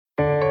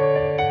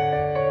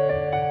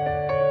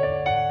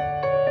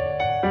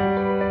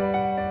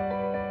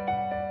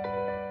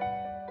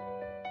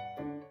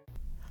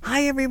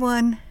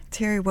everyone.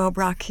 Terry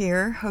Wellbrock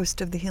here,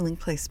 host of the Healing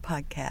Place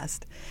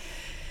podcast.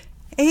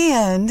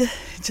 And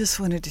just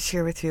wanted to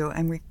share with you,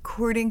 I'm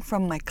recording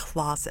from my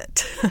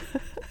closet.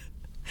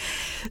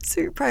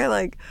 So you're probably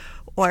like,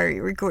 why are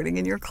you recording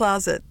in your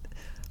closet?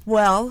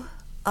 Well,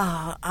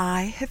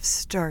 I have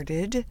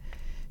started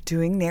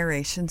doing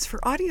narrations for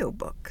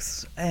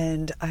audiobooks,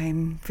 and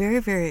I'm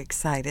very, very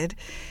excited.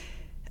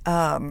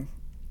 The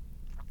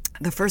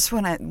first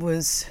one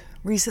was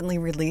recently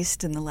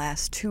released in the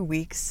last 2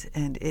 weeks,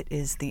 and it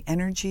is The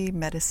Energy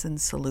Medicine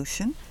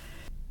Solution.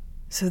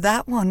 So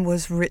that one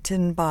was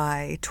written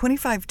by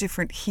 25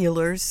 different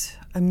healers.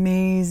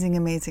 Amazing,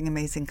 amazing,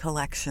 amazing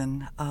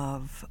collection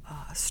of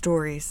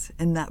stories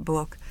in that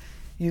book.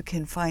 You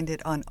can find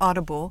it on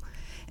Audible,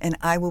 and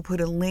I will put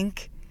a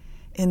link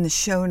in the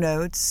show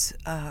notes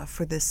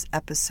for this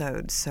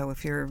episode. So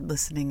if you're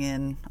listening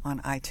in on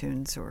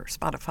iTunes or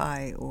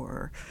Spotify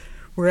or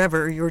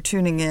wherever you're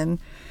tuning in,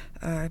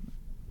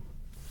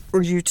 or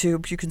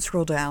YouTube, you can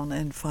scroll down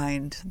and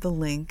find the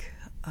link,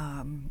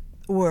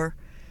 or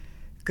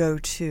go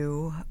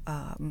to,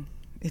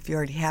 if you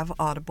already have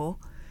Audible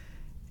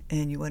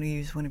and you want to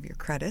use one of your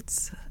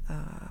credits,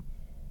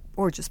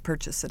 or just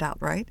purchase it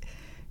outright,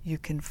 you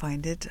can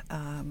find it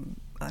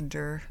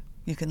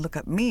you can look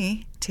up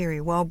me, Terry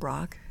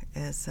Wellbrock,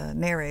 as a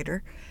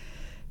narrator,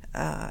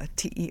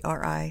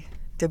 TerryWellbrock,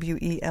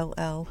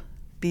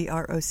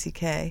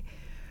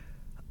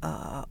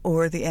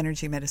 or The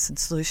Energy Medicine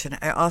Solution.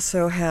 I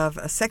also have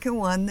a second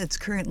one that's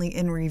currently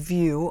in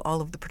review.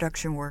 All of the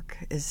production work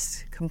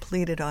is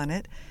completed on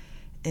it,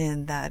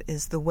 and that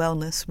is The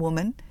Wellness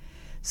Woman.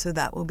 So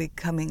that will be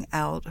coming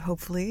out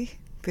hopefully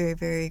very,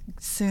 very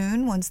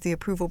soon once the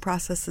approval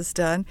process is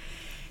done.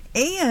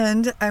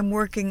 And I'm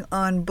working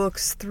on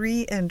books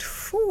 3 and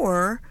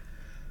 4,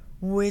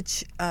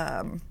 which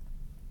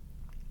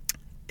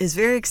is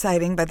very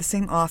exciting, by the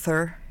same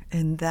author,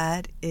 and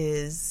that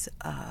is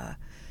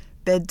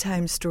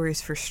bedtime stories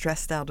for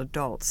stressed out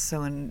adults.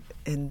 So and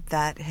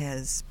that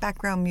has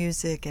background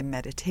music and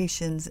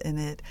meditations in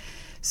it.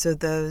 So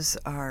those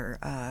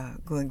are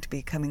going to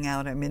be coming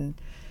out. I'm in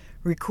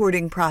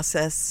recording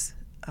process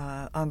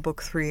on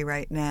book 3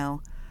 right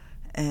now,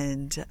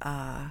 and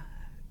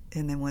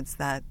then once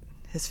that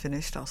is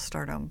finished, I'll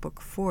start on book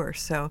 4.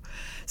 So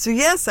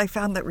yes, I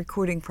found that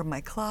recording from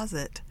my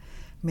closet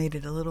made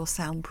it a little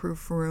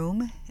soundproof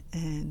room,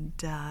 and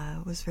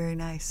it was very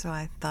nice. So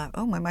I thought,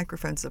 my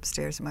microphone's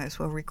upstairs. I might as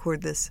well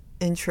record this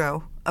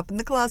intro up in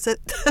the closet.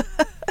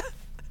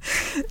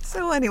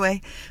 So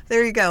anyway,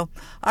 there you go.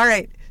 All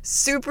right.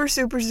 Super,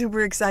 super,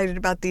 super excited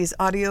about these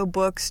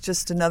audiobooks.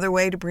 Just another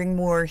way to bring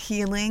more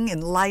healing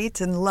and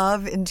light and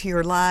love into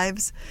your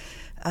lives.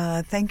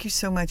 Thank you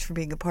so much for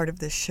being a part of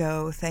this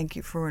show. Thank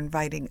you for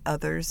inviting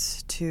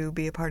others to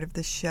be a part of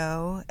this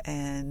show,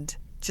 and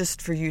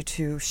just for you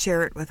to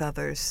share it with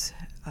others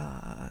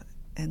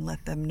and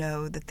let them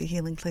know that the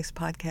Healing Place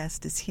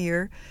podcast is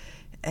here,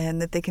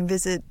 and that they can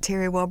visit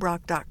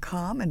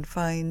terrywellbrock.com and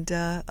find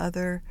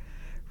other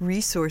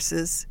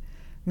resources,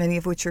 many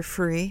of which are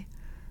free.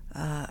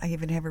 I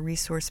even have a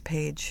resource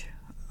page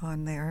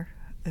on there,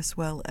 as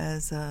well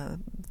as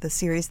the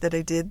series that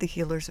I did, the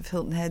Healers of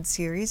Hilton Head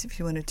series. If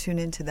you want to tune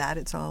into that,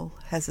 it all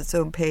has its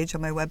own page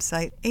on my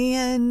website.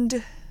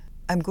 And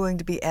I'm going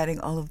to be adding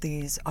all of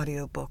these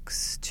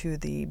audiobooks to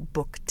the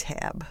book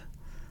tab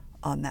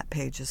on that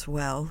page as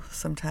well,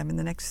 sometime in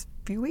the next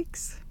few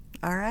weeks.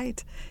 All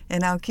right.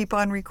 And I'll keep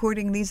on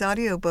recording these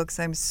audiobooks.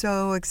 I'm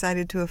so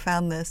excited to have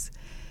found this,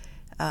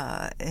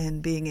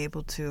 and being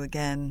able to,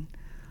 again,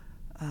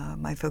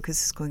 my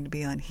focus is going to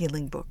be on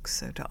healing books,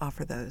 so to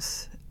offer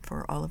those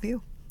for all of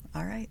you.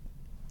 All right.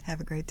 Have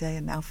a great day.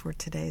 And now for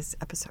today's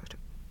episode.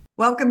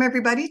 Welcome,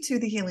 everybody, to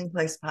the Healing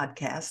Place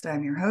podcast.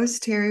 I'm your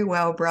host, Terry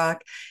Wellbrock,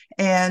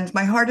 and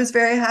my heart is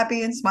very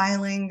happy and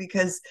smiling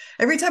because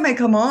every time I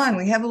come on,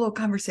 we have a little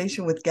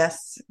conversation with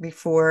guests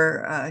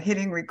before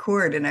hitting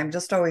record, and I'm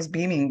just always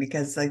beaming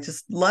because I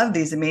just love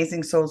these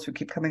amazing souls who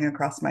keep coming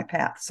across my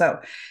path. So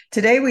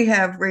today we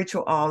have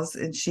Rachel Alls,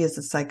 and she is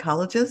a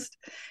psychologist,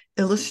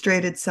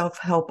 illustrated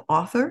self-help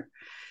author,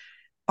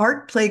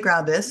 art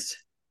playgroundist,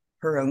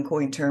 her own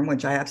coin term,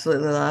 which I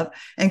absolutely love,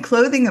 and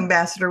clothing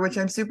ambassador, which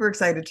I'm super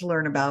excited to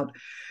learn about,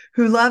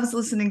 who loves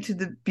listening to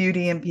the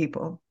beauty in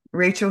people.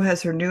 Rachel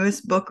has her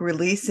newest book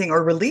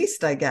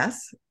released, I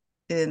guess,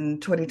 in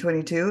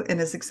 2022, and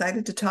is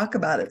excited to talk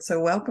about it. So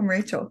welcome,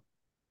 Rachel.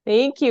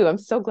 Thank you. I'm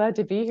so glad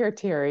to be here,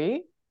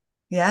 Terry.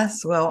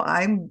 Yes, well,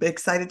 I'm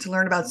excited to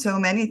learn about so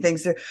many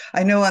things.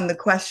 I know on the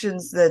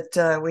questions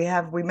that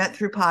we met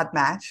through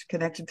Podmatch,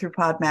 connected through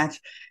Podmatch,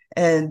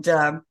 and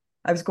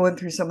I was going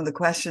through some of the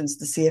questions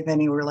to see if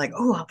any were like,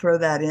 I'll throw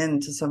that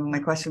into some of my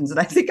questions. And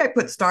I think I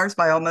put stars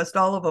by almost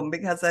all of them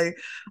because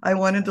I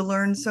wanted to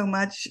learn so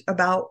much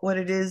about what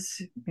it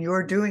is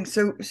you're doing.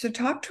 So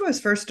talk to us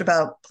first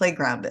about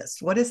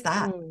Playgroundist. What is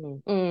that?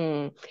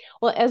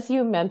 Well, as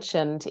you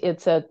mentioned,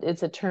 it's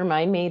a term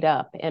I made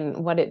up.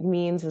 And what it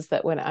means is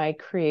that when I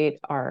create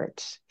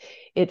art,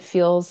 It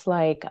feels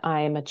like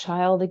I'm a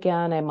child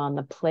again. I'm on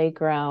the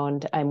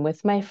playground. I'm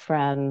with my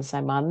friends.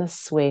 I'm on the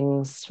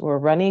swings. We're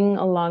running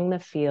along the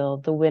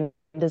field. The wind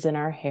is in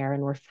our hair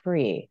and we're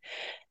free.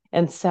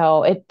 And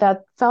so it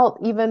that felt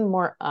even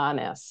more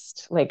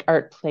honest, like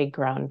art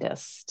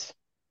playgroundist.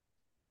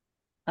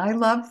 I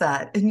love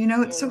that. And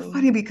it's so Mm.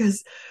 funny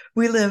because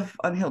we live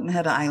on Hilton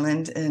Head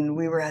Island and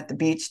we were at the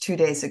beach 2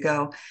 days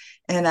ago.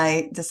 And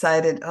I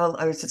decided, oh,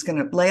 I was just going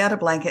to lay out a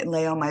blanket and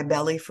lay on my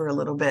belly for a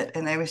little bit.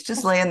 And I was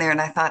just laying there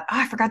and I thought, oh,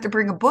 I forgot to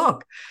bring a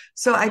book.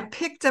 So I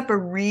picked up a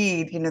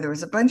read. There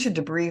was a bunch of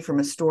debris from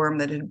a storm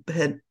that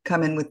had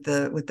come in with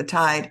the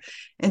tide.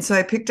 And so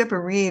I picked up a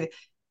read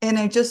and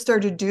I just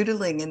started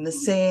doodling in the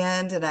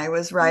sand and I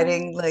was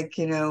writing like,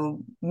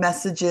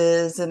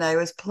 messages and I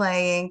was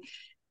playing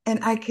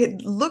and I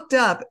could looked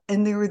up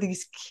and there were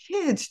these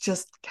kids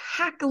just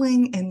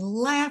cackling and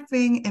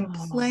laughing and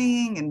Oh,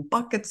 playing and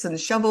buckets and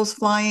shovels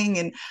flying.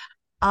 And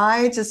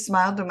I just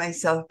smiled to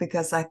myself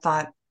because I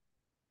thought,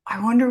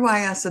 I wonder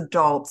why us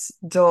adults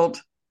don't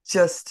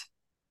just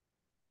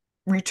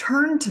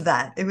return to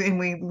that. And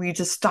we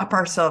just stop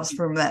ourselves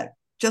from that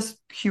just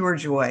pure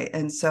joy.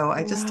 And so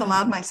I just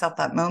allowed right. myself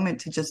that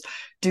moment to just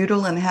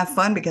doodle and have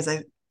fun because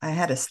I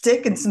had a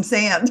stick and some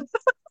sand.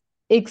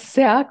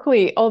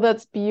 Exactly. Oh,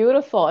 that's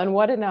beautiful. And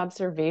what an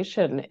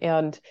observation.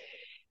 And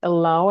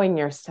allowing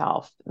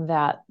yourself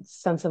that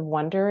sense of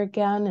wonder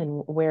again.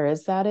 And where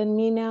is that in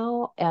me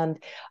now?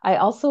 And I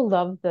also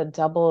love the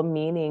double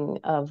meaning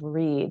of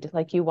read.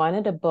 Like you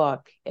wanted a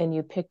book and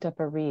you picked up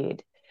a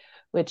read,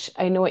 which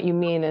I know what you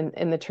mean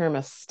in the term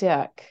of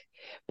stick,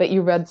 but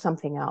you read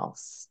something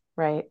else,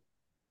 right?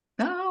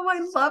 Oh, I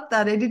love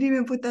that. I didn't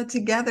even put that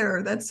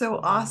together. That's so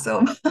Yeah.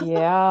 awesome.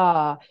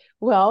 Yeah.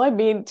 Well, I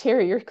mean,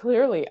 Terry, you're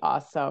clearly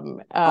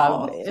awesome.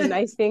 Oh, And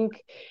I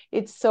think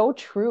it's so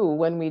true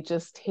when we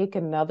just take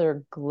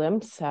another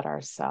glimpse at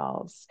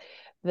ourselves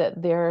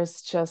that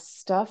there's just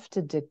stuff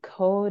to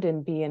decode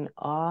and be in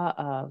awe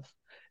of,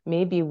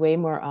 maybe way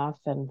more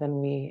often than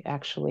we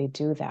actually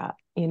do that,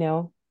 you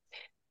know?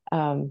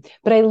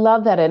 But I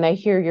love that. And I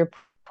hear your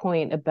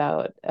point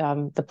about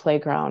the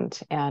playground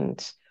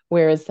and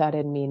where is that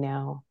in me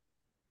now?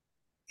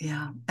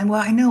 yeah. And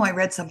well, I know I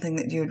read something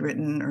that you had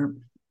written or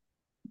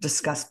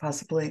discussed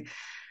possibly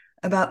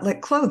about like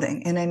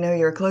clothing, and I know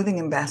you're a clothing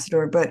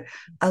ambassador, but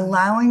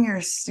allowing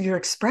your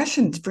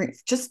expressions for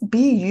just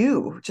be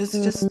you,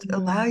 just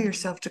allow Mm.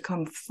 yourself to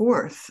come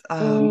forth.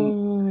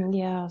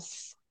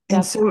 Yes,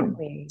 And so,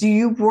 definitely. do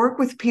you work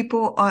with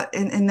people,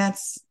 and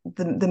that's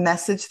the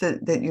message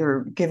that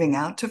you're giving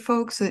out to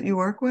folks that you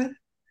work with?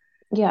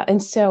 Yeah.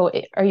 And so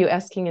are you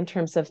asking in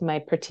terms of my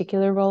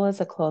particular role as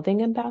a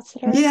clothing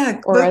ambassador Yeah,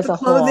 or both as the a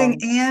clothing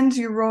whole? and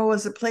your role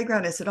as a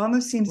playgroundist. It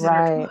almost seems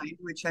Right. intertwined,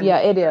 which Yeah,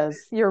 I'm it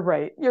is. You're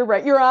right. You're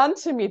right. You're on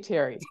to me,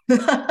 Terry.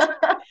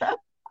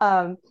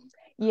 Um,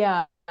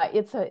 yeah,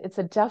 it's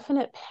a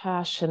definite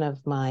passion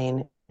of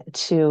mine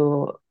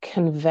to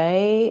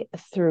convey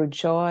through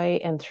joy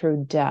and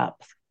through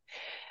depth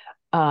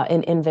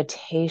an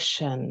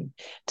invitation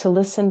to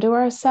listen to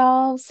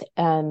ourselves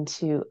and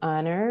to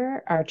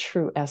honor our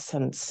true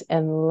essence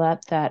and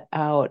let that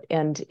out.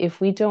 And if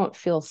we don't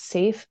feel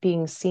safe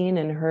being seen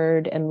and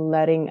heard and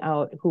letting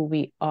out who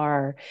we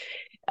are,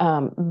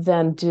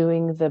 then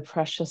doing the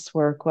precious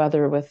work,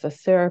 whether with a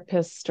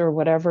therapist or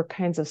whatever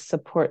kinds of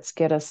supports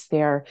get us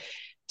there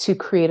to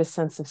create a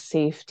sense of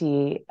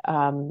safety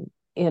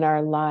in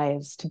our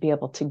lives to be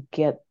able to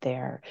get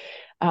there.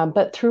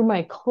 But through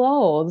my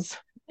clothes,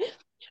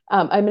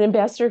 I'm an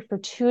ambassador for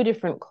two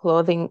different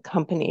clothing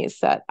companies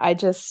that I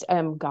just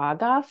am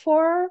gaga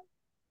for.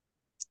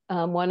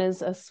 One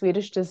is a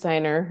Swedish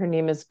designer. Her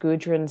name is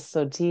Gudrun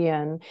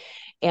Sodian,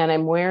 and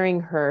I'm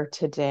wearing her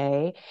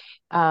today.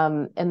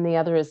 And the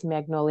other is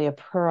Magnolia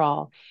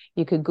Pearl.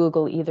 You could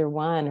Google either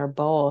one or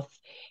both.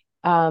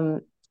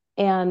 Um,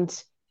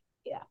 and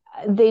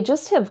they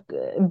just have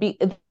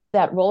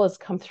that role has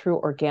come through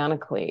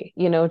organically,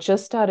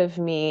 just out of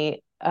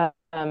me.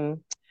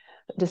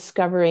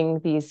 Discovering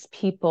these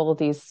people,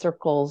 these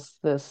circles,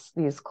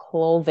 these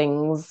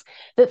clothings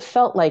that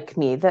felt like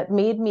me, that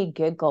made me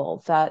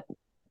giggle, that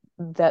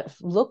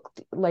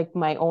looked like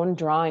my own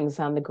drawings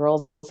on the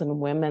girls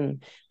and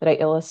women that I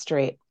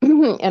illustrate.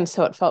 And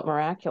so it felt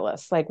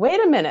miraculous. Like,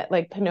 wait a minute,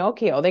 like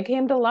Pinocchio, they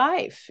came to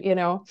life.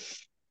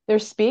 They're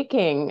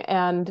speaking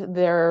and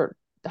they're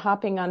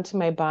hopping onto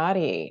my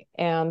body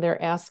and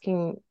they're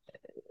asking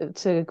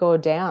to go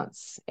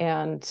dance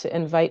and to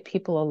invite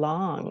people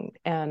along.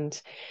 And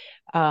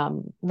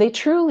they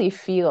truly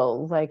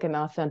feel like an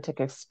authentic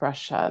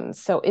expression.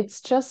 So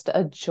it's just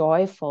a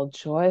joyful,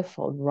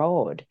 joyful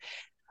road.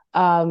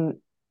 Um,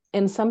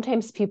 and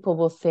sometimes people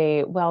will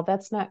say, well,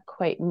 that's not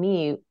quite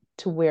me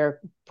to wear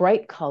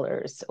bright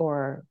colors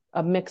or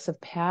a mix of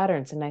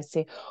patterns. And I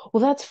say,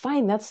 well, that's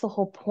fine. That's the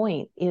whole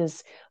point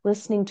is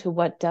listening to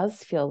what does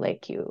feel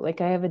like you.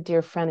 Like I have a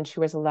dear friend and she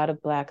wears a lot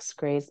of blacks,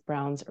 grays,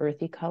 browns,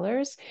 earthy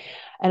colors.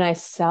 And I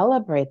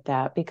celebrate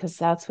that because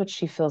that's what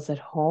she feels at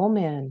home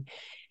in.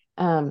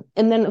 And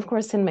then, of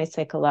course, in my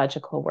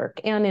psychological work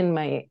and in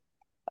my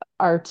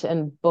art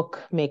and book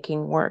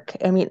making work.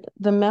 I mean,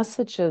 the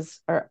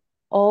messages are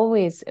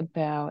always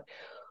about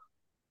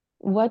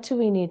what do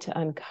we need to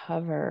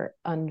uncover,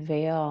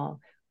 unveil,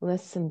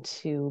 listen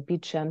to, be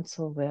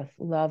gentle with,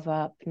 love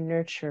up,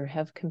 nurture,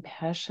 have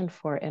compassion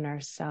for in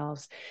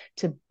ourselves,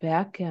 to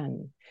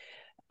beckon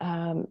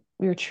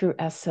your true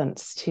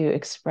essence to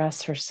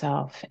express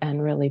herself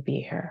and really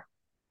be here.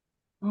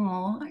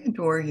 Oh, I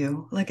adore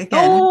you. Like,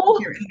 again, I love Oh,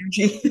 your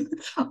energy.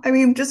 I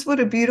mean, just what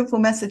a beautiful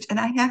message. And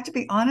I have to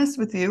be honest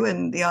with you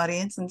and the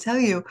audience and tell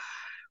you,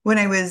 when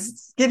I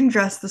was getting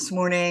dressed this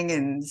morning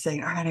and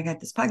saying, all right, I got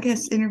this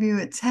podcast interview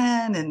at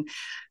 10. And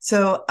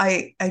so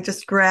I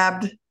just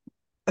grabbed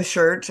a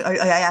shirt. I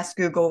asked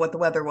Google what the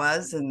weather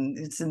was, and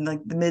it's in like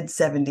the mid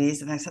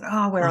 70s. And I said, oh,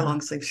 I'll wear a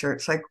long sleeve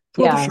shirt. So I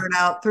pulled the yeah. shirt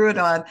out, threw it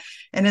on.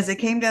 And as I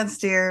came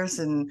downstairs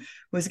and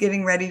was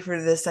getting ready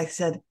for this, I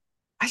said,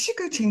 I should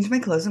go change my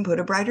clothes and put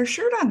a brighter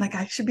shirt on. Like,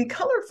 I should be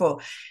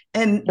colorful.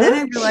 And then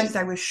I realized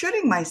I was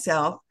shooting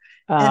myself.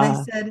 And I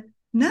Uh, said,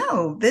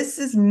 no, this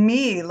is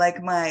me,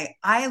 like my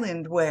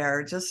island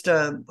wear, just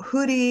a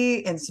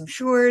hoodie and some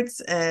shorts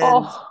and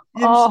oh,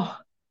 gym. oh.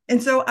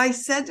 And so I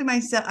said to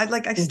myself,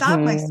 I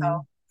stopped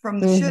myself Mhm. from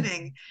the Mhm.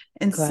 shooting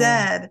and Good.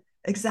 said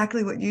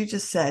exactly what you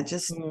just said.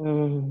 Just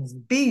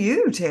Mm. be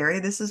you, Terry.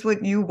 This is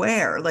what you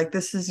wear. Like,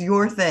 this is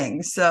your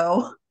thing.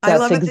 So I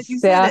That's love it that you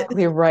said it.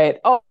 exactly right.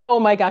 Oh,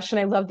 oh my gosh. And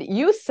I love that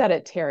you said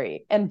it,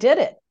 Terry, and did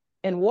it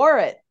and wore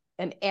it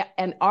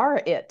and are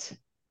it,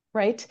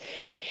 right?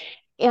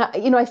 Yeah,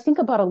 I think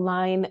about a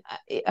line.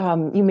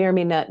 You may or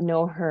may not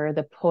know her,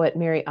 the poet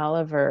Mary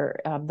Oliver.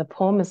 The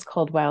poem is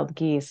called Wild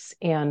Geese.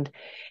 And,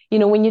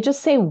 when you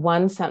just say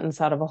one sentence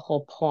out of a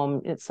whole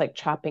poem, it's like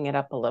chopping it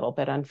up a little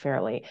bit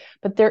unfairly.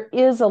 But there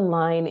is a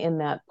line in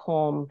that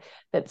poem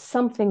that's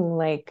something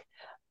like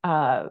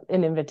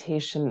an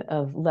invitation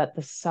of let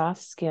the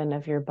soft skin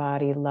of your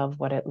body love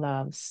what it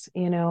loves.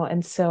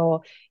 And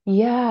so,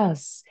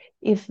 yes,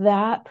 if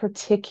that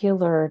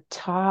particular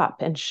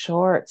top and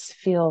shorts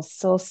feel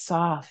so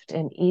soft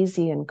and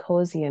easy and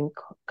cozy and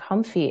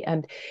comfy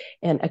and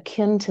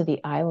akin to the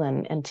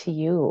island and to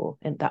you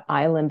and the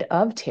island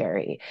of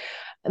Terry,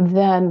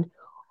 then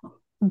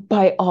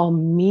by all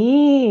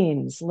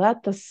means,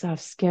 let the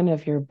soft skin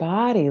of your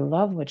body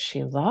love what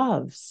she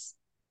loves.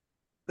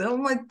 Oh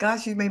my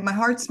gosh, you made my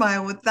heart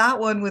smile with that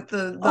one with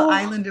the Oh,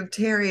 island of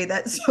Terry.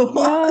 That's so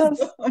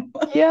yes. awesome.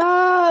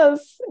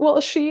 Yes.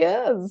 Well, she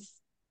is.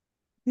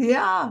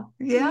 Yeah,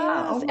 yeah.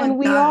 Yes. Oh my And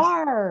we gosh.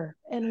 are.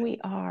 And we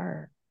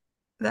are.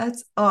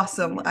 That's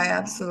awesome. I Yeah.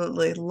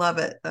 absolutely love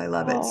it. I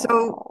love it. So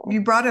Oh.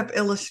 you brought up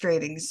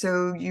illustrating.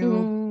 So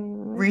you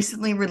Mm.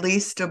 recently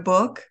released a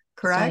book, I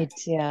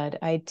correct? did.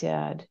 I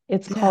did.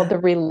 It's called Yeah. The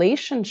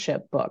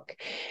Relationship Book.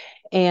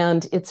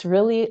 And it's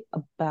really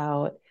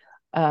about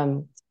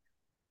um,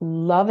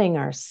 loving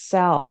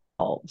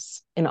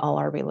ourselves in all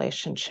our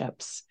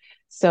relationships.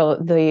 So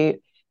the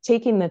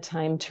taking the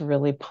time to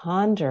really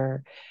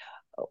ponder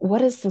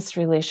what is this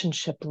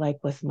relationship like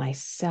with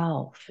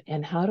myself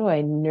and how do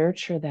I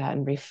nurture that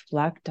and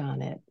reflect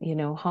on it?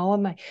 How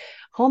am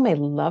I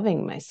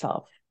loving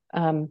myself?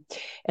 Um,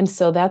 and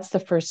so that's the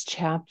first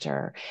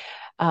chapter.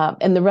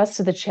 And the rest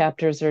of the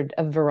chapters are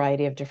a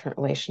variety of different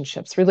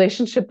relationships: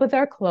 relationship with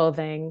our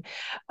clothing,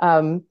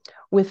 um,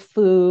 with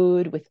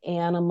food, with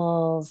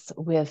animals,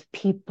 with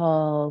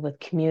people, with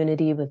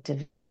community, with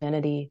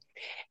divinity.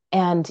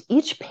 And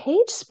each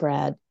page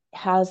spread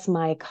has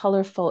my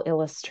colorful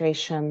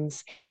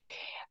illustrations,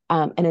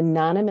 an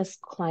anonymous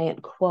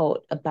client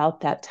quote about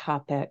that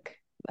topic,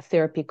 a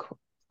therapy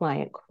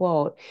client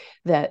quote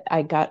that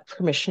I got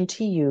permission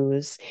to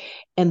use,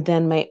 and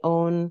then my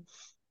own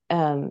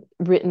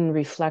written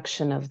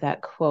reflection of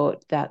that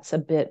quote that's a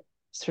bit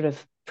sort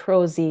of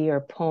prosy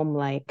or poem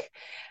like.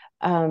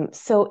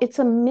 So it's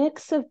a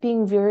mix of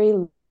being very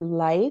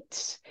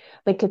light,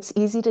 like it's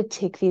easy to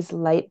take these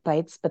light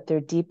bites, but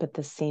they're deep at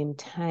the same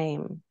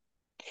time.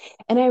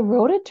 And I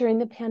wrote it during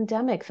the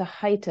pandemic, the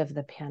height of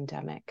the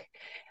pandemic,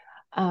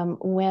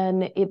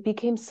 when it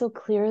became so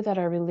clear that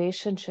our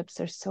relationships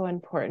are so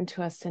important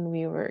to us and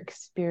we were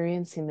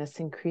experiencing this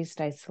increased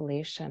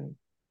isolation.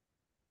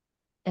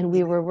 And we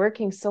Yeah. were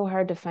working so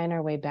hard to find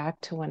our way back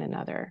to one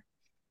another.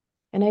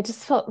 And I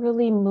just felt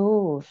really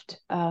moved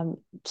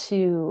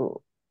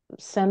to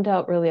send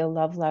out really a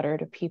love letter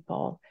to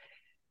people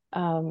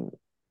um,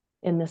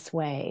 in this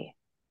way.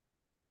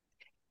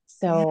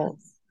 So,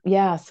 Yes.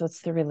 yeah, so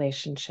it's the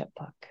relationship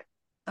book.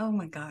 Oh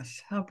my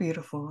gosh, how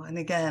beautiful. And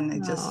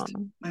again,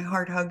 Um, my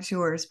heart hugs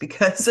yours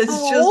because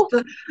it's just,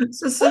 oh, it's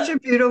just such a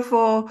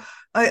beautiful,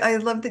 I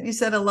love that you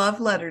said a love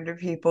letter to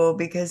people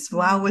because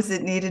wow, was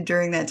it needed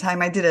during that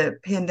time. I did a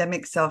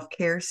pandemic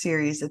self-care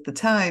series at the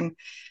time,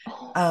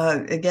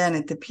 oh, again,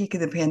 at the peak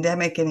of the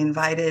pandemic and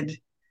invited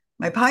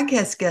my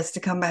podcast guests to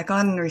come back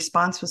on. And the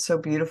response was so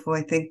beautiful.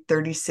 I think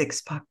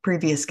 36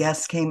 previous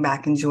guests came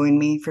back and joined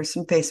me for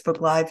some Facebook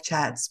Live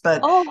chats.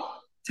 But oh.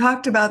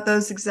 talked about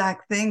those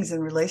exact things,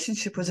 and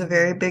relationship was a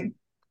very big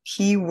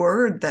key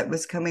word that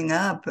was coming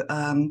up,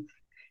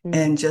 Mm.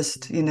 and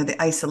just the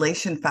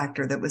isolation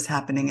factor that was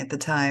happening at the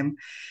time.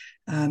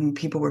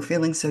 People were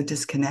feeling so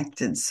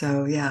disconnected.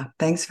 So yeah,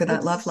 thanks for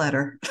that love It's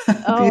letter.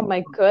 Oh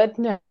my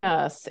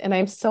goodness. And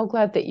I'm so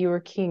glad that you were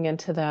keying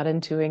into that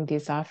and doing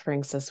these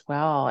offerings as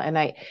well.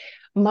 And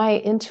my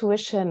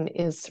intuition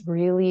is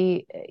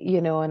really,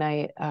 and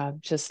I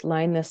just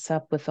line this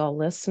up with all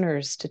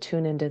listeners to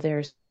tune into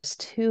theirs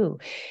too,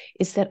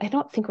 is that I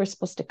don't think we're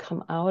supposed to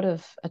come out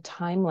of a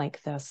time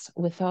like this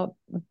without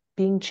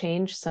being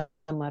changed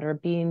somewhat or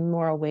being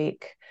more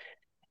awake.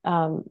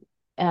 Um,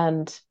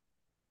 and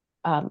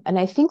and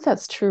I think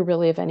that's true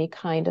really of any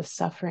kind of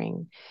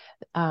suffering.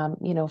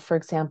 For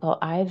example,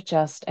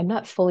 I'm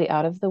not fully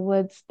out of the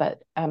woods,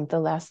 but the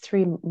last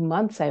 3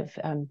 months I've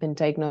been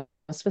diagnosed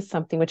with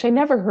something which I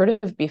never heard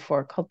of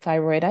before called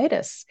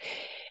thyroiditis,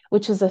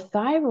 which is a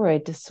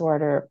thyroid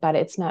disorder, but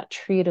it's not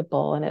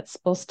treatable. And it's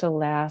supposed to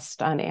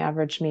last on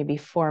average maybe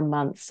 4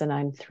 months. And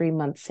I'm 3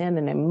 months in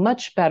and I'm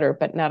much better,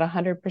 but not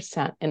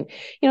 100%. And,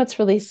 it's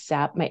really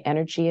sapped my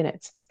energy and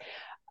it's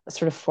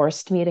sort of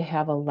forced me to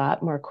have a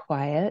lot more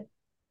quiet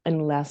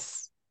and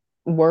less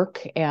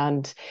work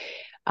and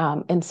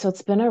so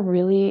it's been a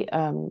really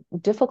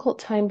difficult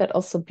time, but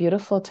also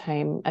beautiful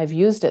time. I've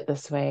used it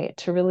this way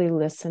to really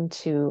listen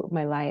to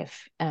my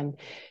life and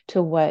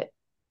to what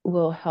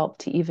will help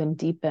to even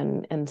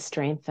deepen and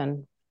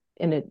strengthen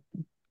in a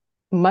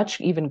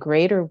much even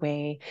greater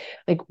way,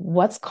 like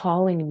what's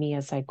calling me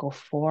as I go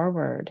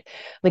forward.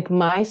 Like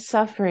my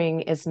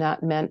suffering is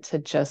not meant to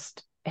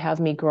just have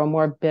me grow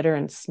more bitter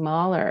and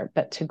smaller,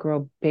 but to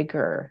grow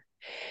bigger.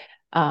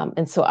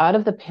 And so out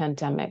of the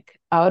pandemic,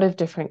 out of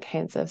different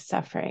kinds of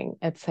suffering,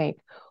 it's like,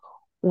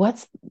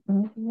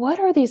 what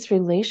are these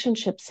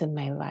relationships in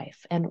my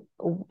life and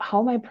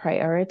how am I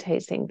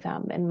prioritizing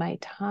them and my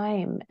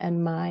time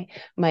and my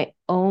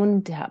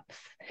own depth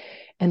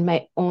and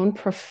my own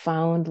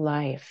profound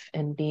life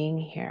and being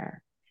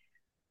here.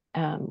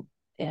 Um,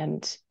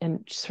 and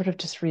sort of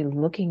just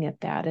re-looking at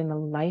that in a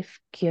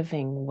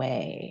life-giving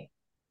way.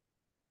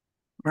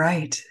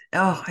 Right.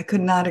 Oh, I could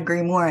not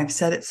agree more. I've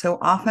said it so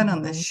often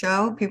on this Mhm.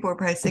 show. People are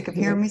probably sick of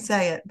hearing Mhm. me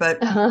say it, but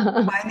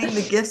finding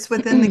the gifts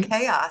within the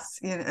chaos,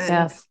 Yes,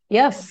 and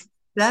yes.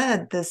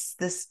 instead,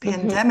 this Mhm.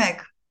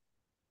 pandemic,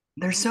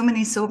 there's so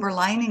many silver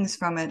linings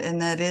from it.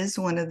 And that is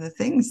one of the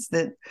things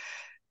that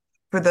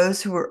for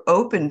those who are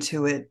open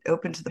to it,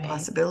 open to the Right,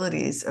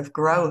 possibilities of right,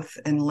 growth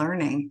and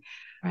learning.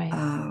 right.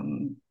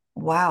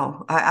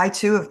 Wow. I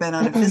too have been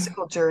on a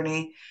physical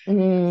journey,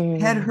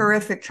 had Mm,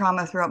 horrific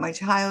trauma throughout my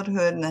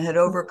childhood and had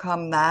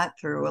overcome that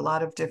through a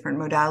lot of different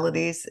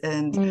modalities.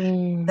 And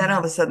then all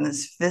of a mm, sudden,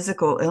 this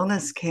physical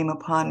illness came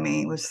upon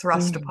me, was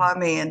thrust mm, upon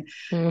me. And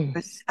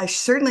mm. I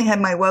certainly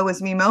had my woe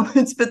is me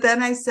moments, but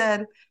then I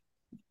said,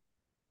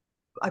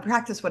 I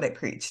practiced what I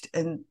preached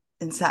and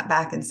sat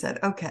back and said,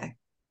 okay,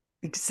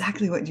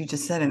 exactly what you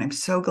just said. And I'm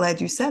so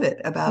glad you said it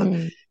about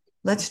Mm.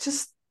 let's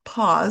just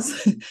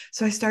pause.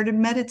 So I started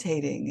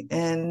meditating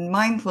and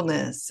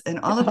mindfulness and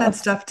all of that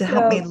Yes, stuff to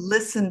help me yes.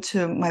 listen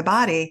to my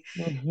body,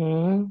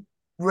 Hmm.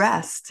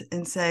 rest,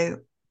 and say,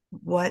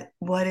 what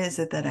is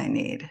it that I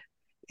need?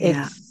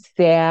 Yeah.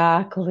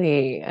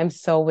 Exactly. I'm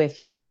so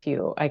with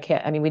you.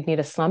 I mean, we'd need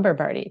a slumber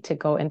party to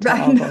go into I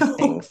all those know.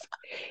 things.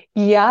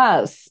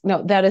 Yes.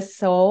 No, that is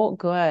so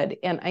good.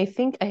 And I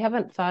think I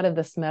haven't thought of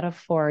this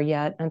metaphor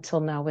yet until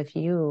now with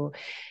you,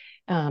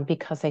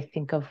 because I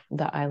think of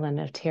the island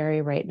of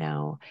Terry right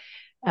now.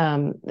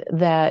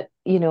 That,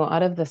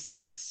 out of the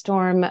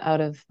storm,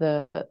 out of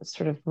the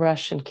sort of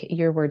rush and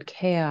your word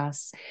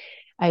chaos,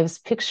 I was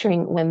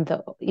picturing when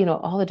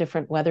all the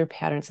different weather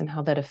patterns and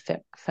how that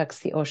affects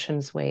the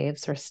ocean's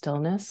waves or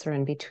stillness or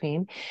in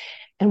between.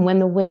 And when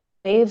the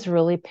waves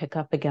really pick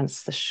up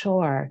against the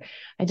shore,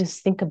 I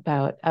just think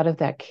about out of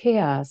that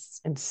chaos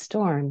and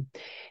storm,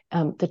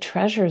 the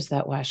treasures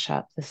that wash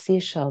up, the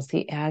seashells,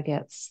 the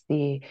agates,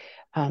 the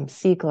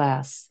sea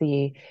glass,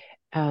 the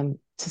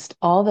just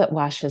all that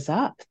washes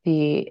up,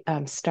 the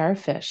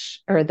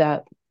starfish or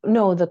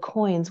the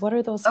coins. What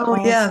are those Oh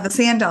called? yeah, the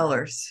sand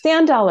dollars.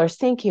 Sand dollars.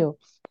 Thank you.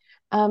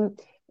 um,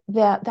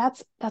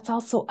 that's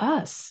also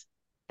us.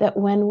 That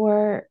when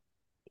we're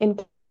in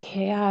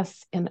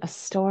chaos, in a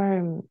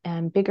storm,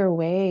 and bigger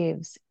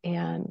waves,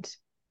 and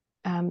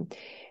um,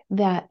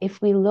 that if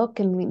we look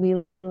and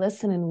we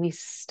listen and we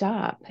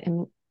stop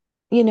and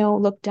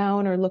look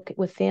down or look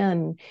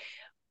within,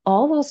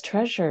 all those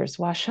treasures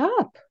wash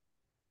up.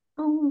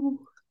 Oh,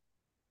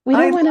 We I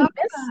don't want to love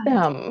miss that.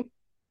 them,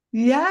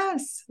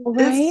 Yes,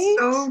 it's right?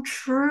 so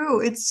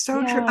true. It's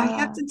so true. I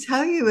have Yeah. to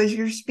tell you, as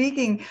you're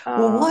speaking,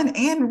 well, Oh, one,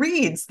 and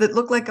reeds that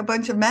look like a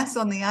bunch of mess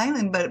on the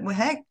island, but well,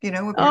 heck, if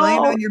you're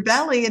laying on oh, your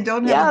belly and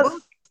don't have a yes,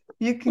 book,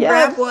 you can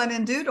grab yes, one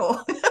and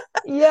doodle.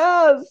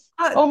 yes.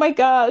 But Oh my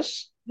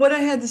gosh. what I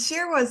had to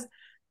share was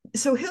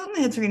so Hilton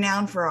Head's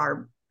renowned for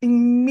our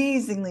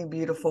amazingly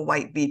beautiful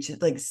white beach,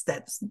 like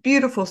that's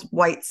beautiful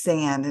white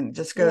sand, and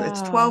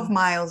it's 12 Yeah.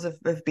 miles of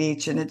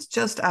beach, and it's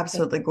just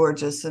absolutely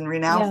gorgeous and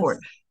renowned for it.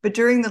 Yes. But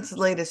during this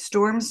latest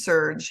storm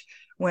surge,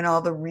 when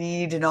all the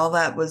reed and all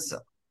that was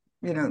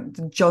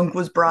the junk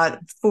was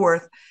brought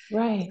forth. It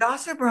Right.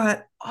 also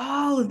brought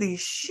all of these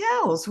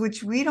shells,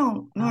 which we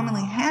don't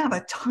normally Oh, have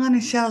a ton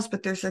of shells,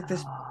 but there's like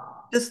this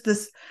oh. just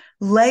this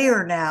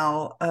layer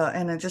now,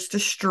 and just a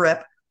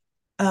strip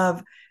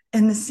of,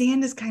 and the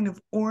sand is kind of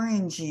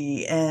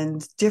orangey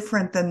and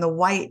different than the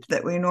white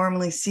that we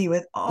normally see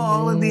with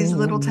all of these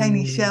little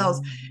tiny shells.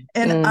 Mm,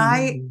 And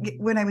mm.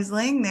 when I was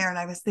laying there and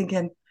I was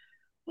thinking,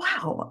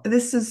 wow,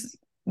 this is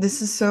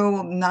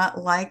so not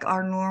like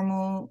our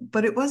normal,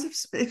 but it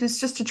was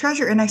just a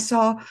treasure. And I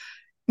saw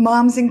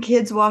moms and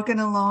kids walking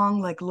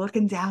along, like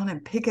looking down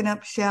and picking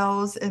up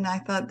shells. And I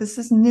thought, this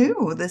is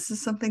new. This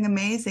is something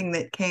amazing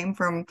that came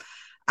from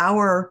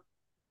our,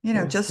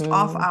 just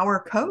off Mhm.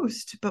 our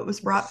coast, but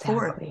was brought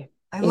forth. Exactly.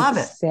 I love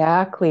it.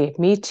 Exactly.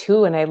 Me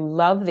too. And I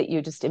love that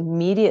you just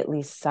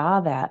immediately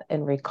saw that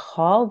and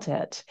recalled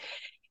it.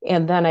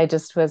 And then I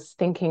just was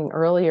thinking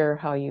earlier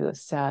how you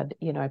said,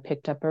 I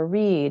picked up a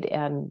read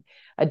and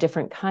a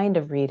different kind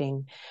of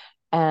reading.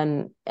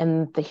 Here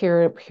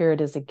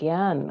it is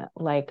again,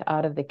 like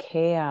out of the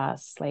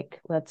chaos, like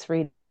let's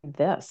read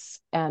this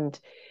and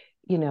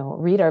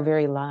read our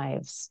very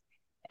lives.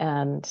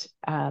 And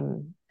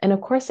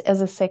of course,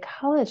 as a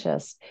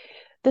psychologist,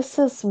 this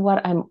is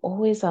what I'm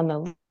always on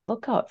the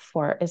lookout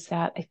for, is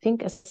that I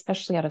think,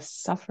 especially out of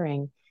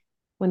suffering,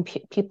 when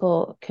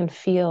people can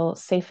feel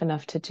safe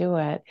enough to do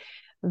it,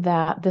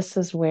 that this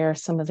is where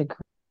some of the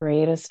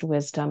greatest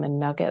wisdom and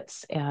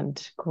nuggets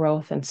and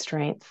growth and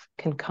strength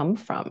can come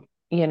from,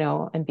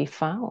 and be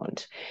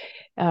found.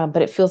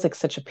 But it feels like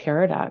such a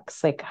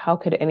paradox. Like, how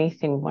could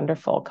anything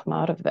wonderful come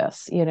out of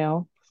this,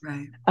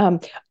 Right.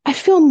 Um, I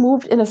feel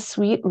moved in a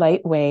sweet,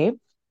 light way,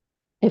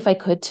 if I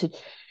could, to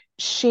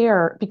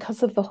share,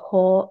 because of the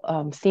whole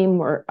theme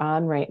we're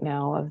on right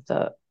now of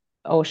the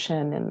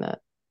ocean and the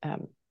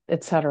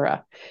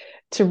etc.,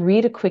 to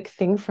read a quick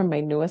thing from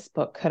my newest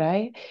book. Could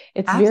I?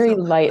 It's very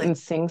light Absolutely. and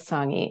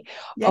sing-songy.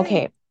 Yay.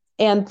 Okay.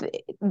 And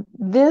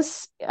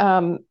this,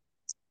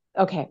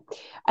 okay,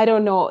 I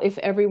don't know if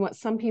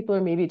some people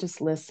are maybe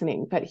just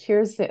listening, but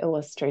here's the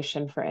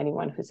illustration for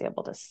anyone who's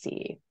able to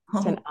see.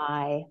 It's an Oh,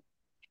 eye.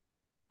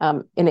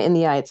 In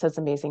the eye, it says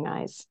amazing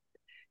eyes.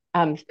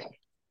 Um,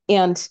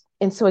 and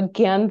so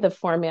again, the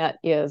format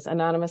is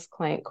anonymous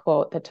client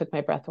quote that took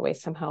my breath away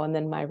somehow, and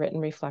then my written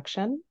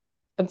reflection.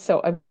 And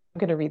so I'm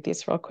going to read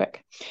these real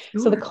quick.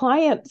 So the sure.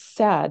 client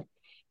said,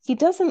 he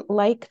doesn't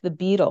like the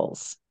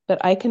Beatles,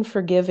 but I can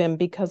forgive him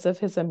because of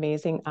his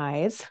amazing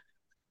eyes.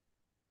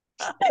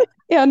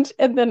 And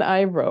then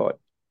I wrote,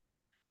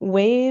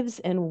 waves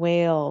and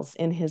whales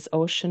in his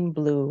ocean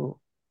blue,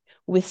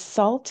 with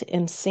salt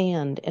and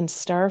sand and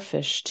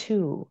starfish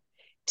too,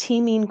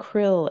 teeming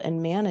krill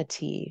and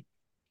manatee,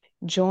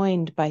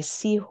 joined by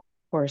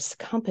seahorse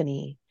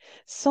company.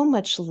 So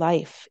much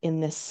life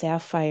in this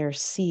sapphire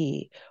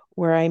sea,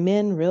 where I'm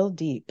in real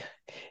deep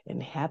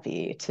and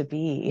happy to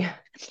be.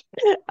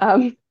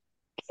 Um,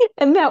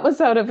 and that was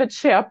out of a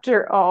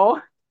chapter.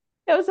 Oh,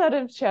 that was out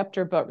of a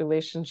chapter about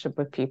relationship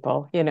with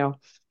people,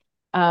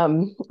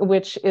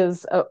 which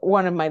is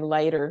one of my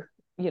lighter.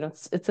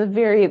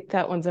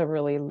 That one's a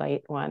really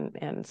light one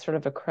and sort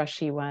of a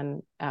crushy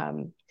one.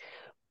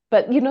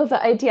 But the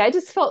idea, I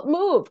just felt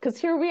moved because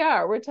here we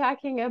are. We're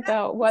talking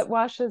about what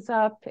washes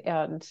up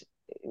and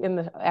in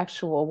the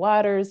actual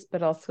waters,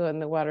 but also in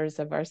the waters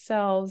of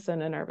ourselves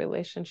and in our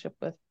relationship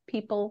with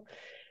people.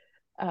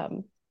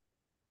 Um,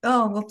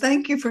 Oh, well,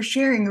 thank you for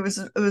sharing. It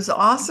was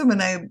awesome,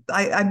 and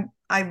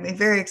I'm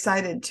very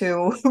excited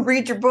to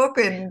read your book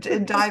and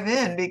dive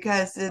in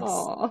because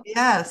oh,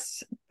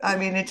 yes, I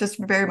mean, it just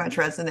very much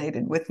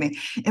resonated with me.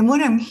 And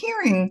what I'm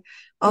hearing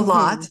a mm-hmm,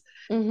 lot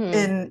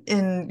mm-hmm,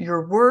 in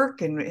your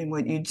work and in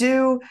what you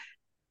do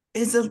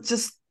is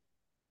just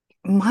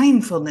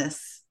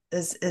mindfulness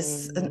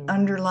is an mm,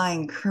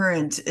 underlying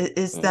current.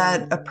 Is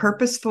that a mm,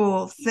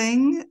 purposeful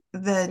thing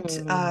that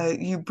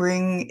mm. you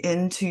bring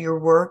into your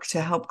work to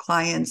help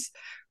clients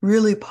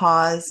really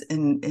pause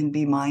and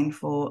be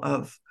mindful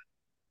of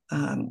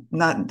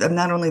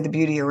not only the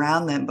beauty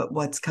around them, but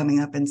what's coming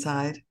up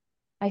inside?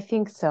 I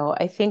think so.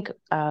 I think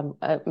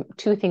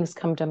two things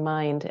come to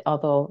mind,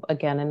 although,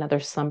 again, another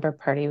slumber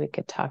party, we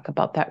could talk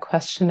about that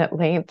question at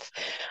length.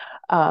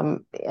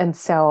 And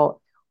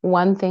so,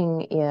 one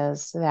thing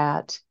is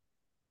that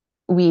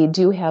we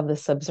do have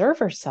this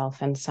observer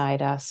self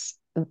inside us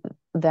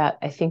that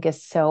I think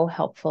is so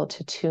helpful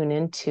to tune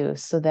into,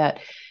 so that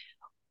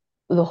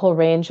the whole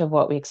range of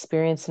what we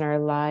experience in our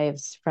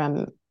lives,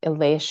 from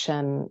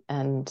elation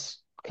and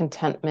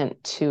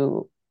contentment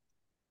to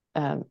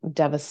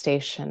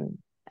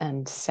devastation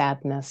and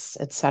sadness,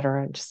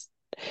 etc. Just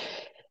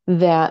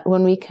that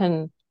when we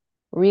can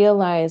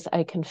realize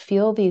I can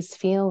feel these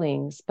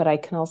feelings, but I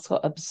can also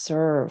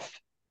observe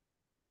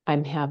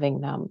I'm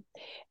having them.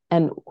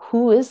 And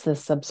who is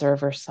this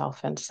observer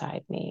self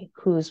inside me?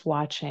 Who's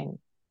watching?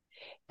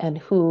 And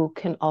who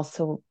can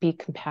also be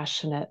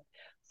compassionate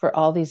for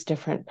all these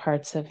different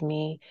parts of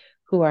me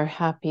who are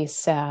happy,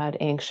 sad,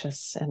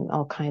 anxious, and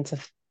all kinds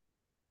of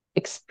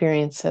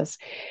experiences.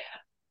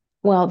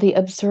 Well, the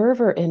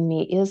observer in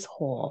me is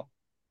whole.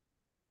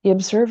 The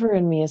observer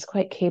in me is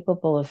quite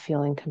capable of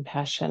feeling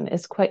compassion,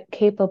 is quite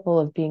capable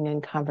of being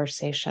in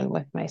conversation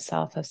with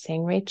myself, of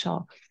saying,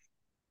 Rachel,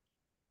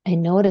 I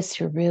notice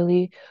you're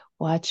really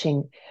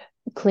watching,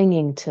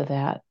 clinging to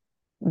that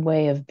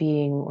way of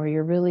being, or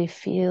you're really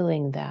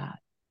feeling that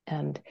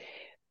and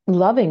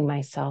loving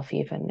myself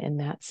even in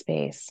that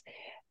space.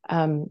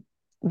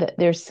 That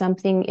there's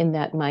something in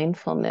that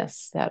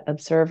mindfulness, that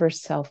observer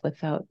self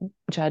without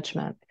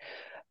judgment,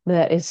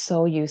 that is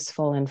so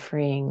useful and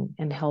freeing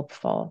and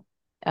helpful.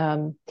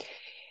 Um,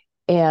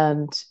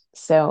 and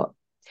so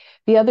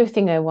the other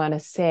thing I want to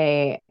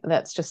say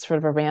that's just sort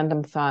of a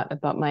random thought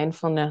about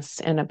mindfulness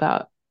and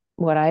about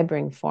what I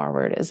bring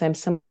forward is I'm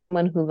someone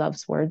who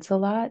loves words a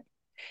lot.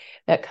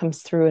 That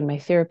comes through in my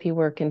therapy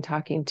work and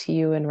talking to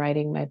you and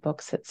writing my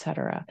books,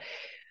 etc.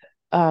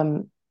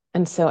 Um,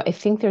 and so I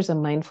think there's a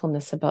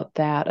mindfulness about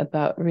that,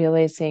 about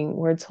realizing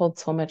words hold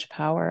so much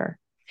power.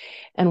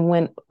 And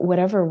when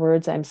whatever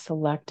words I'm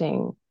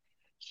selecting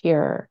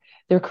here,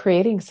 they're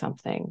creating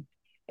something.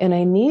 And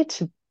I need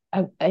to,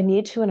 and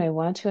I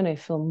want to, and I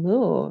feel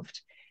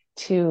moved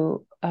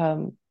to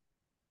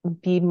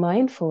be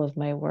mindful of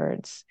my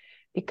words,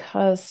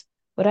 because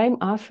what I'm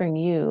offering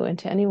you and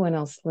to anyone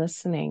else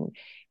listening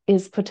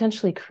is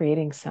potentially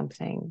creating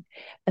something.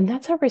 And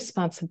that's our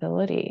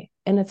responsibility.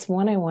 And it's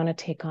one I want to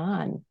take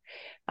on,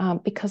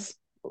 because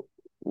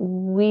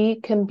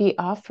we can be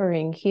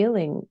offering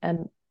healing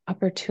and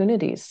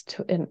opportunities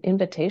to and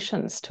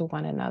invitations to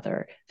one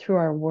another through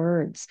our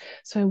words.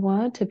 So I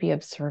want to be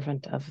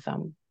observant of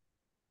them.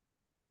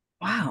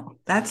 Wow,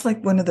 that's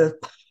like one of the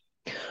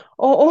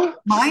Oh,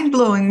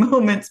 mind-blowing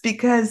moments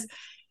because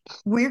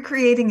we're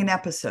creating an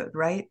episode,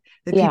 right?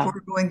 That people yeah.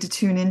 are going to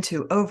tune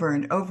into over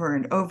and over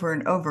and over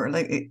and over.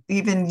 Like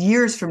even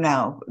years from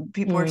now,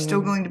 people are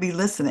still Mm, going to be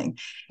listening.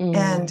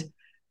 And mm,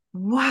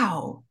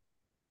 wow,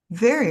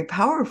 very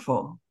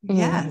powerful.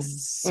 Yes.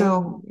 mm,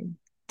 So mm.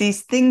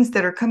 these things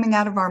that are coming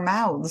out of our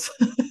mouths,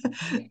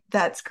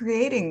 that's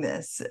creating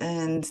this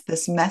and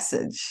this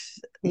message.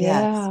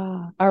 Yes.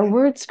 Yeah. Our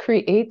words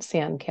create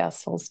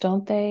sandcastles,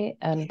 don't they?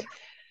 And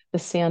the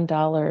sand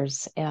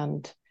dollars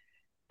and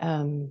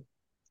um,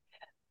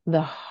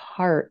 the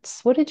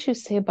hearts. What did you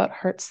say about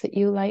hearts that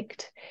you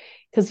liked?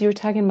 Because you were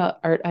talking about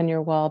art on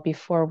your wall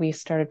before we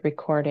started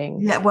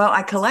recording. Yeah, well,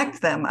 I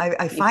collect them.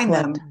 I You find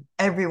collect. them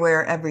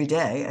everywhere, every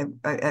day.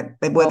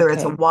 Whether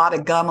it's a Okay. wad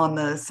of gum on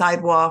the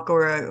sidewalk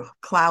or a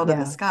cloud in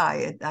the Yeah.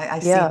 sky, I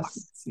see Yes.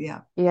 hearts.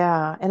 Yeah.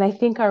 Yeah. And I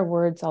think our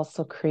words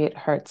also create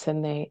hearts,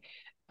 and they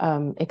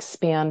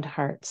expand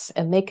hearts,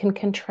 and they can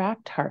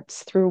contract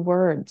hearts through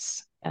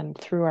words and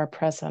through our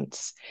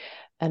presence.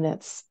 And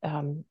it's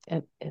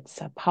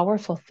a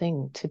powerful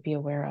thing to be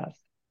aware of.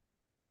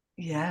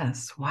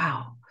 Yes.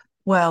 Wow.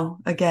 Well,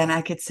 again,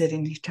 I could sit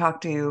and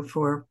talk to you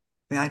for,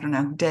 I don't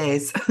know,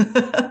 days,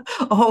 a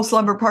whole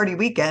slumber party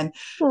weekend.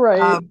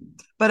 Right. Um,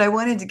 but I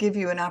wanted to give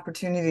you an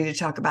opportunity to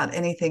talk about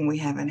anything we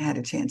haven't had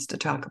a chance to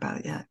talk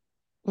about yet.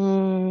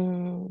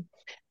 Mm,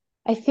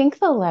 I think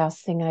the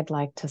last thing I'd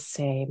like to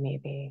say,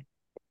 maybe,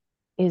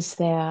 is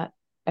that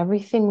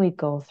everything we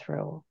go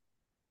through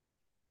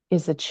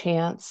is a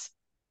chance,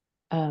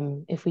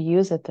 if we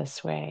use it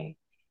this way,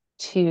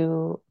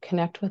 to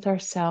connect with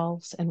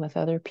ourselves and with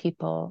other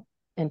people,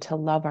 and to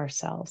love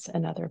ourselves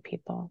and other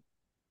people.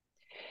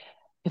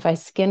 If I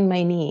skin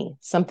my knee,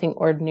 something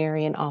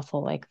ordinary and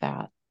awful like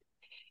that,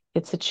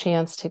 it's a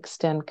chance to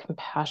extend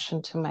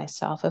compassion to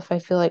myself. If I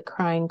feel like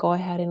crying, go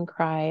ahead and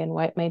cry and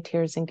wipe my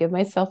tears and give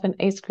myself an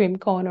ice cream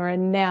cone or a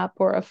nap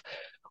or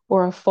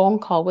a phone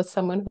call with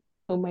someone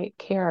who might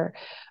care.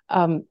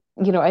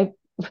 I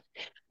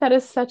that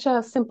is such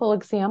a simple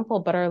example,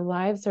 but our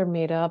lives are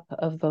made up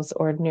of those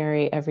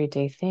ordinary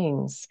everyday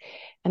things.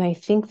 And I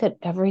think that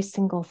every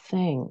single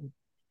thing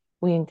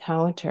we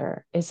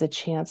encounter is a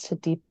chance to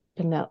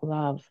deepen that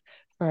love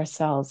for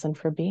ourselves and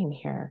for being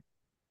here.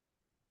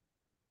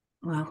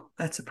 Well,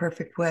 that's a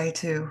perfect way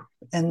to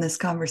end this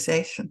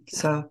conversation.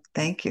 So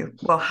thank you.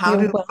 Well, how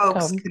You're do folks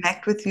welcome.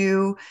 connect with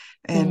you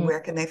and Mm. where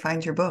can they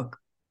find your book?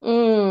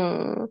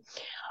 Mm.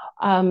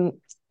 Um,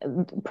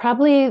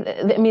 Probably,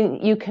 I mean,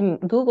 you can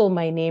Google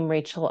my name,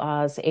 Rachel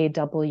Oz,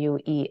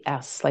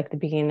 AWES, like the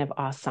beginning of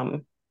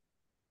awesome,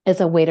 as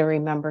a way to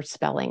remember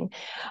spelling.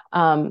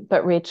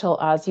 But Rachel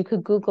Oz, you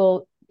could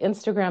Google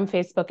Instagram,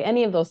 Facebook,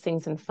 any of those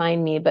things and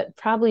find me. But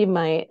probably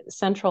my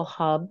central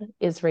hub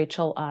is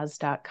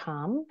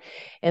racheloz.com.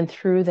 And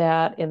through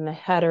that, in the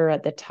header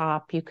at the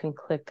top, you can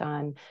click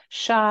on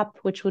shop,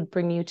 which would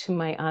bring you to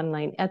my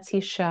online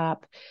Etsy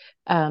shop,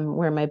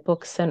 where my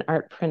books and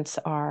art prints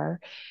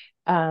are.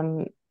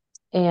 Um,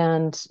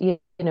 and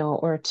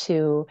or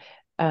to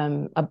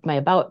my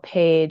about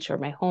page or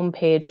my home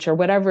page or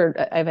whatever.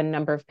 I have a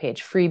number of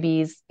page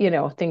freebies,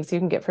 things you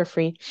can get for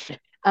free.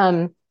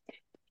 um,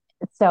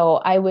 so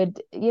I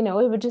would, it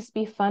would just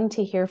be fun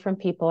to hear from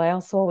people. I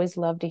also always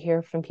love to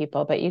hear from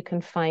people, but you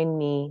can find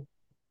me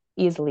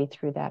easily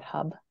through that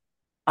hub.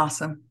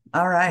 Awesome.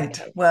 All right.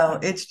 Okay, Well,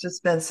 so it's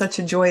just been such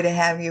a joy to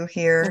have you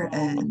here. oh,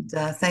 And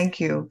thank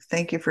you.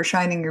 Thank you for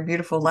shining your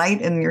beautiful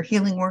light and your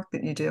healing work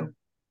that you do.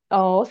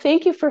 Oh,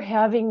 thank you for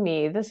having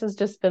me. This has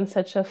just been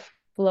such a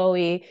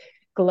flowy,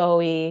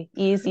 glowy,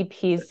 easy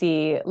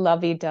peasy,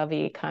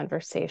 lovey-dovey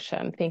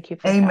conversation. Thank you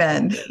for having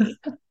Amen. me.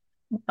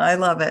 I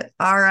love it.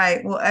 All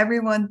right. Well,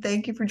 everyone,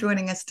 thank you for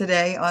joining us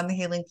today on the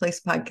Healing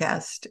Place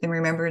podcast. And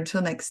remember,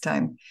 until next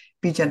time,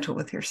 be gentle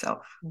with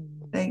yourself.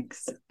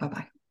 Thanks.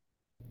 Bye-bye.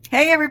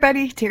 Hey,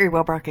 everybody. Terry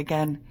Wellbrock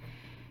again.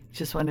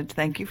 Just wanted to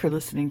thank you for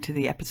listening to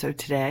the episode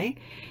today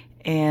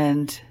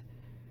and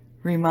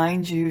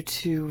remind you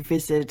to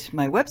visit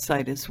my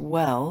website as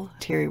well,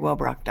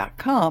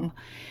 terrywellbrock.com.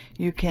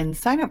 You can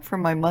sign up for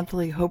my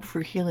monthly Hope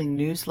for Healing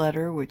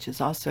newsletter, which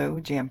is also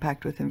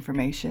jam-packed with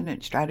information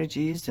and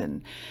strategies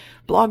and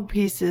blog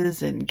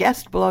pieces and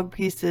guest blog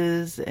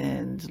pieces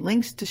and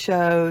links to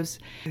shows.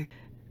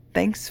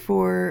 Thanks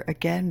for,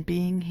 again,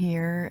 being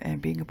here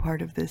and being a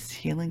part of this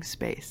healing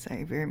space.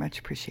 I very much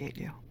appreciate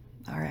you.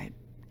 All right.